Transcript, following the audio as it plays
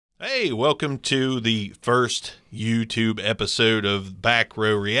Hey, welcome to the first YouTube episode of Back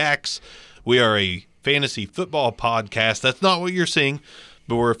Row Reacts. We are a fantasy football podcast. That's not what you're seeing,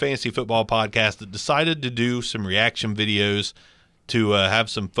 but we're a fantasy football podcast that decided to do some reaction videos to have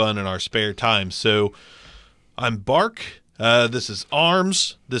some fun in our spare time. So I'm Bark. This is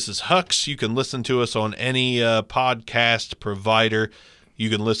Arms. This is Hux. You can listen to us on any podcast provider. You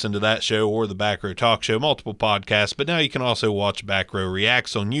can listen to that show or the Back Row Talk Show, multiple podcasts. But now you can also watch Back Row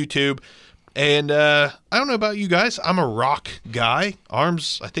Reacts on YouTube. And I don't know about you guys. I'm a rock guy.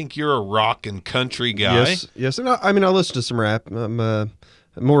 Arms, I think you're a rock and country guy. Yes. And I listen to some rap. I'm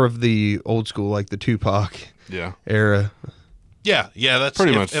more of the old school, like the Tupac era. Yeah, that's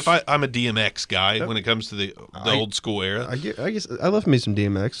pretty much. If I'm a DMX guy when it comes to the old school era. I guess I love me some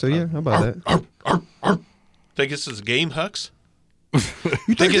DMX. So yeah, how about that? Think this is a game, Hux? You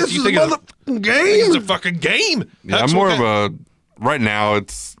think this is a motherfucking game? It's a fucking game. Yeah, Hux, I'm more of a. Right now,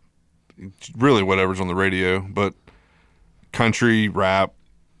 it's really whatever's on the radio, but country rap,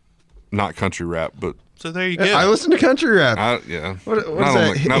 not country rap, but. So there you go. I listen to country rap. Yeah. What is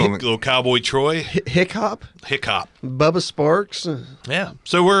that? Little Cowboy Troy. Hick hop. Bubba Sparks. Yeah.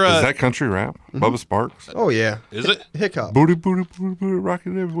 So we're. Is that country rap? Bubba Sparks? Oh, yeah. Is it? Hick hop. Booty,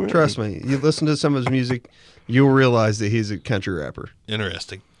 rocking everywhere. Trust me. You listen to some of his music, you'll realize that he's a country rapper.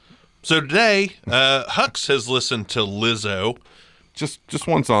 Interesting. So today, Hux has listened to Lizzo. Just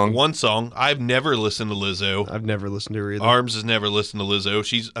one song. One song. I've never listened to Lizzo. I've never listened to her either. Arms has never listened to Lizzo.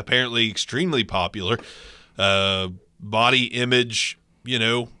 She's apparently extremely popular. Body image,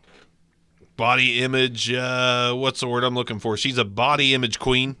 what's the word I'm looking for? She's a body image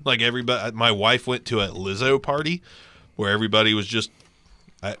queen. Like everybody, my wife went to a Lizzo party where everybody was just,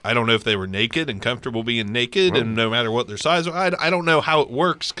 I don't know if they were naked and comfortable being naked and no matter what their size. I don't know how it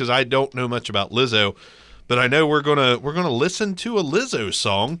works because I don't know much about Lizzo. But I know we're gonna listen to a Lizzo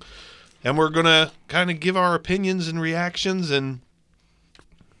song, and we're gonna kind of give our opinions and reactions and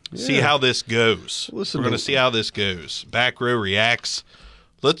see how this goes. We're gonna see how this goes. Back Row Reacts.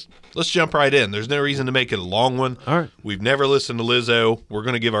 Let's jump right in. There's no reason to make it a long one. All right. We've never listened to Lizzo. We're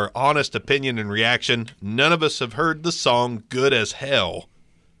gonna give our honest opinion and reaction. None of us have heard the song "Good as Hell."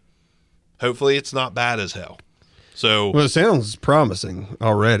 Hopefully, it's not bad as hell. So, well, it sounds promising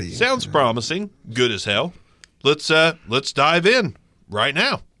already. Sounds promising. Good as hell. Let's dive in right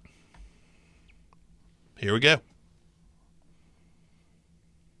now. Here we go.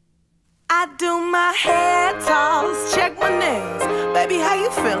 I do my hair toss, check my nails. Baby, how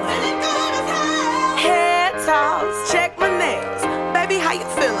you feeling? Hair toss, check my nails. Baby, how you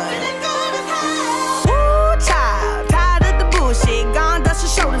feeling? Woo, child, tired of the bullshit. Gone, dust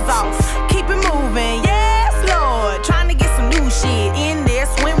your shoulders off. Keep it moving, yes, Lord. Trying to get some new shit in there.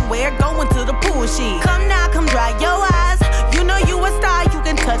 Swimwear, going to the pool shit. Come now, come dry your eyes. You know you a star, you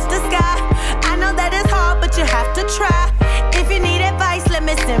can touch the sky. I know that it's hard, but you have to try. If you need advice, let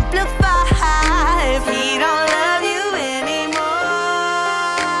me simplify. If he don't love you anymore.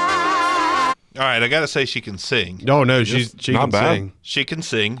 All right, I gotta say she can sing. Oh no, she not can bad. sing. She can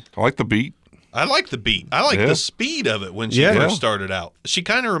sing. I like the beat. I like the beat. I like the speed of it when she first started out. She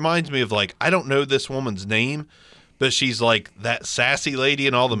kind of reminds me of, like, I don't know this woman's name, but she's like that sassy lady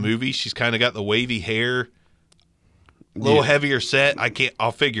in all the movies. She's kind of got the wavy hair, a little heavier set.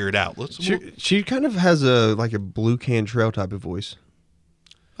 I'll figure it out. She kind of has a Blue Cantrell type of voice.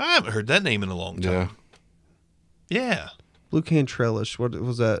 I haven't heard that name in a long time. Yeah. Blue Cantrellish. What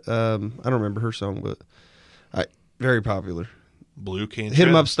was that? I don't remember her song, but very popular. Blue Cantrell. Hit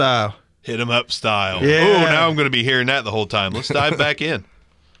 'em up style. Hit 'em up style. Yeah. Oh, now I'm going to be hearing that the whole time. Let's dive back in.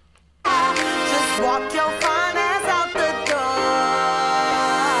 Just walk your fine ass out the door.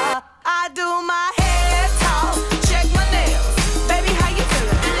 I do my hair toss, check my nails. Baby, how you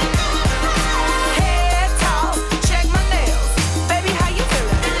feeling? Hair toss, check my nails. Baby, how you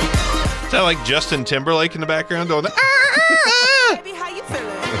feeling? Is that like Justin Timberlake in the background doing that? Baby, how you feeling?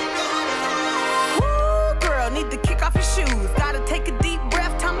 Woo, girl, need to kick off your shoes. Gotta take a deep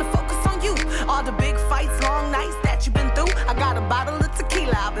breath, time to focus on you. All the big fights, long nights that you've been through. I got a bottle of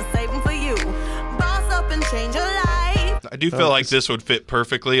tequila I've been saving for you. Boss up and change your life. I do feel like this would fit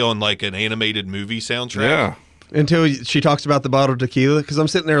perfectly on like an animated movie soundtrack. Yeah. Until she talks about the bottle of tequila, because I'm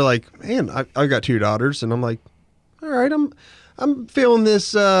sitting there like, man, I've got 2 daughters, and I'm like, all right, I'm feeling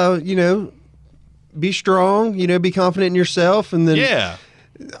this, be strong, be confident in yourself, and then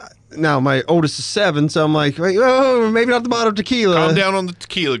now my oldest is 7, so I'm like, oh, maybe not the bottle of tequila. Calm down on the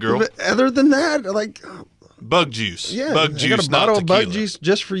tequila, girl. But other than that, like, bug juice. yeah, Bug I juice, got a bottle not of tequila. bug juice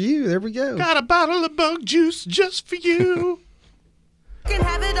just for you. There we go. Got a bottle of bug juice just for you. Can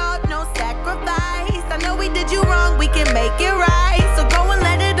have it all, no sacrifice. I know we did you wrong, we can make it right. So go and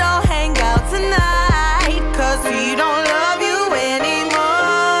let it all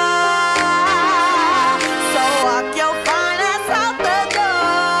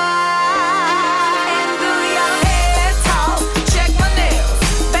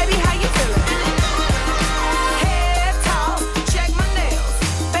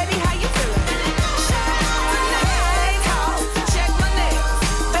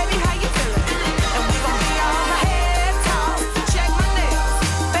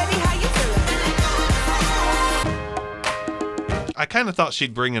I kind of thought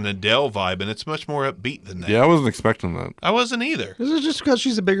she'd bring an Adele vibe, and it's much more upbeat than that. Yeah, I wasn't expecting that. I wasn't either. Is it just because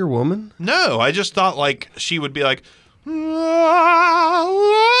she's a bigger woman? No, I just thought like she would be like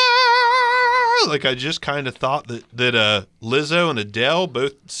I just kind of thought that Lizzo and Adele,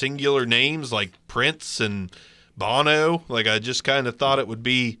 both singular names like Prince and Bono, like I just kind of thought it would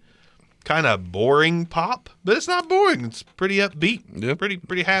be kind of boring pop, but it's not boring. It's pretty upbeat. Yep.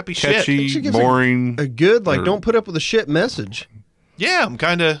 Pretty happy Catchy, She gives boring. A good, like, Or- don't put up with a shit message. shit. Yeah, I'm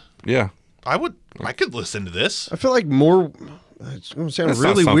kind of. Yeah. I could listen to this. I feel like more. It's going to sound It's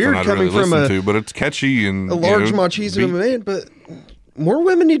really not something weird I'd coming really from listen to, but it's catchy and a large you know, machismo beat- man, but more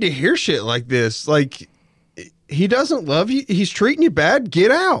women need to hear shit like this. Like, he doesn't love you. He's treating you bad.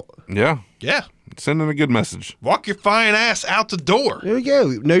 Get out. Yeah. Yeah, Sending a good message. walk your fine ass out the door. There you go.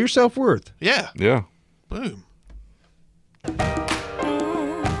 Know your self worth. Yeah, Yeah. boom.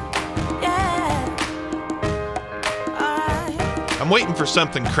 I'm waiting for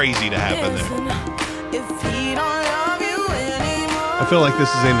something crazy to happen there. I feel like this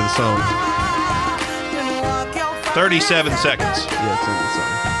is the end of the song. 37 seconds. Yeah, it's the end of the song.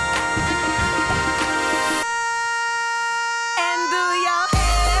 And do your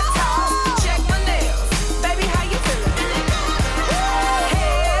head talk, check my nails, baby, how you feeling?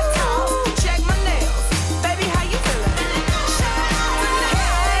 Head talk, check my nails, baby, how you feeling?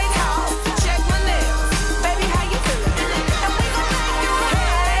 Head talk, check my nails, baby, how you feeling? And we gon' make you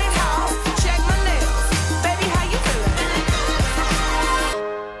head talk, check my nails, baby, how you feeling?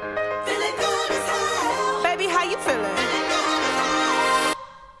 Feeling good as hell, baby, how you feeling?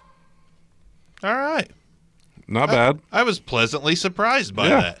 All right. Not bad. I was pleasantly surprised by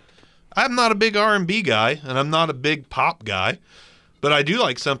Yeah. that. I'm not a big R&B guy, and I'm not a big pop guy, but I do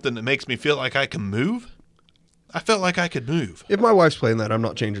like something that makes me feel like I can move. I felt like I could move. If my wife's playing that, I'm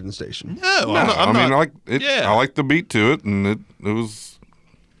not changing the station. No, No, I'm not. I mean, I like it. Yeah. I like the beat to it, and it was.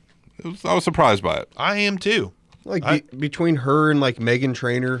 I was surprised by it. I am too. Like between her and like Megan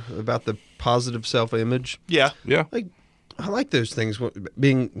Trainor about the positive self image. Yeah. Yeah. Like, I like those things.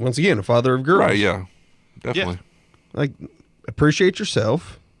 Being once again a father of girls. Right. Yeah. Definitely. Like, appreciate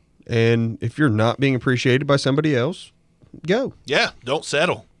yourself, and if you're not being appreciated by somebody else, go. Yeah. Don't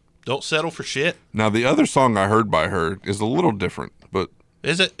settle. Don't settle for shit. Now the other song I heard by her is a little different, but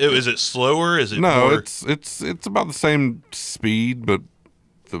Is it slower? Is it no, more? it's about the same speed, but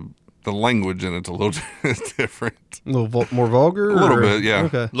the language in it's a little different. A little more vulgar. A little or- bit, yeah.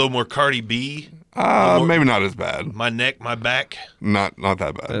 Okay. a little more Cardi B? Maybe not as bad. My neck, my back. Not that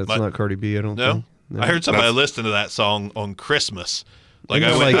bad. That's But- not Cardi B. I don't No? think. I heard somebody That's- listen to that song on Christmas. Like Isn't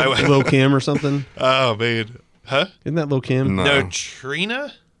I that went. like I went Lil Kim or something. oh man. Huh? Isn't that Lil Kim? No. No,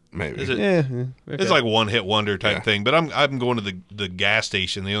 Trina? Maybe. Is it? Yeah. Okay. It's like one hit wonder type Yeah. thing. But I'm going to the gas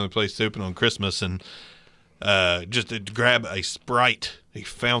station, the only place that's open on Christmas, and just to grab a Sprite, a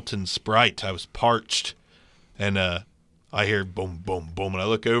fountain Sprite. I was parched, and I hear boom, boom, boom, and I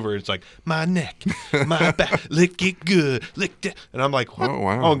look over. It's like my neck, my back, lick it good, lick that, and I'm like, what? Oh,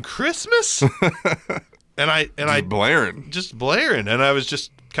 wow. On Christmas? and I Just blaring. just blaring, and I was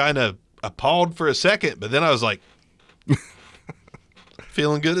just kind of appalled for a second, but then I was like,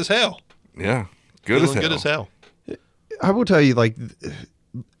 feeling good as hell. Yeah. Good Feeling as hell. good as hell. I will tell you, like,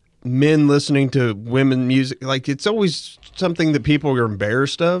 men listening to women music, like, it's always something that people are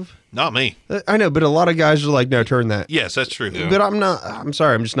embarrassed of. Not me. I know, but a lot of guys are like, no, turn that. Yes, that's true. Yeah. But I'm not. I'm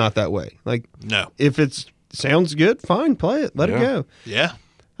sorry. I'm just not that way. Like, No. if it sounds good, fine, play it. Let it Yeah. go. Yeah.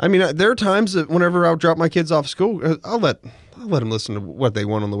 I mean, there are times that whenever I'll drop my kids off school, I'll let them listen to what they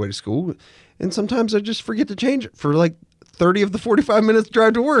want on the way to school, and sometimes I just forget to change it for like 30 of the 45 minutes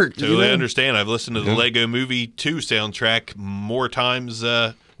drive to work. you Totally know? understand. I've listened to the Yeah. Lego Movie 2 soundtrack more times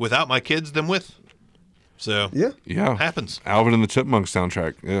without my kids than with. So, Yeah. Yeah. happens. Alvin and the Chipmunks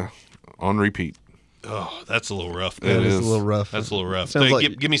soundtrack. Yeah. On repeat. Oh, that's a little rough. That It is is. a little rough. That's a little rough. Sounds So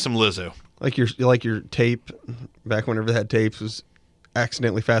like- give me some Lizzo. Like your tape back whenever they had tapes was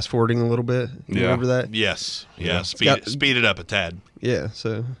accidentally fast forwarding a little bit. You Yeah. remember that? Yes. Yeah. Yeah. Speed it up a tad. Yeah.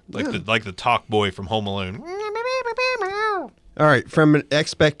 So Like yeah. the talk boy from Home Alone. All right, from an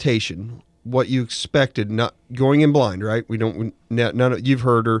expectation, what you expected, not going in blind, right? We don't. None of you've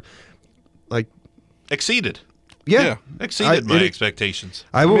heard her, like, Exceeded. yeah, Exceeded my it- expectations.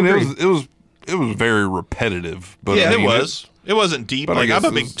 I I will mean, agree. it was very repetitive, but Yeah, I it mean, was. It wasn't deep. but I Like I'm guess a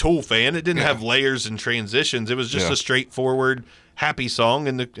it big was- Tool fan. It didn't Yeah. have layers and transitions. It was just Yeah. a straightforward, happy song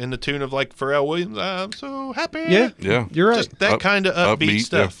in the tune of like Pharrell Williams. I'm so happy. Yeah, Yeah. you're right. Just that kind of upbeat upbeat,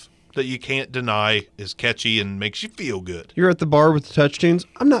 stuff that you can't deny is catchy and makes you feel good. You're at the bar with the touch tunes.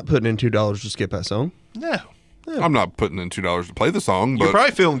 I'm not putting in $2 to skip that song. No, I'm not putting in $2 to play the song, You're but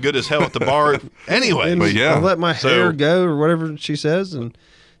probably feeling good as hell at the bar anyway. And But yeah. I'll let my So- hair go or whatever she says and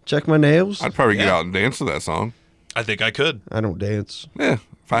check my nails. I'd probably get Yeah. out and dance to that song. I think I could. I don't dance. Yeah,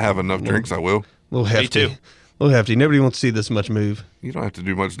 if I have enough drinks, I will. A little hefty. too. A little hefty. Nobody wants to see this much move. You don't have to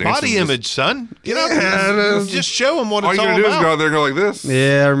do much dancing. Body Just- image, son. You know, Yeah, just show them what All it's you all gotta do is go about. out there and go like this.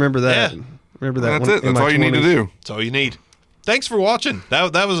 Yeah, I remember that. Yeah. Remember that. That's one it. in That's my all you need to 20s. do. That's all you need. Thanks for watching.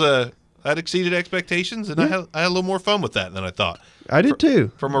 That exceeded expectations, and I had a little more fun with that than I thought. I did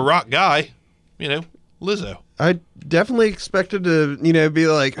too. From a rock guy, Lizzo. I definitely expected to, be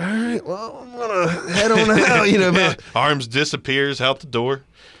like, all right, well, I'm gonna head on out, but Arms disappears out the door.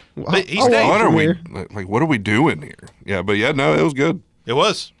 I'll- But he I'll stayed. walk What are from we here. like? What are we doing here? Yeah, but yeah, no, it was good. It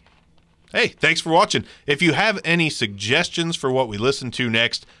was. Hey, thanks for watching. If you have any suggestions for what we listen to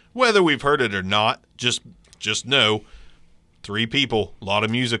next, whether we've heard it or not, just know 3 people, a lot of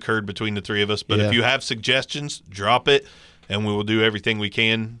music heard between the 3 of us. But Yeah. if you have suggestions, drop it, and we will do everything we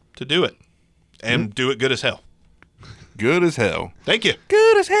can to do it. And do it good as hell. Good as hell. Thank you.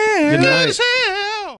 Good as hell. Good night. Good as hell.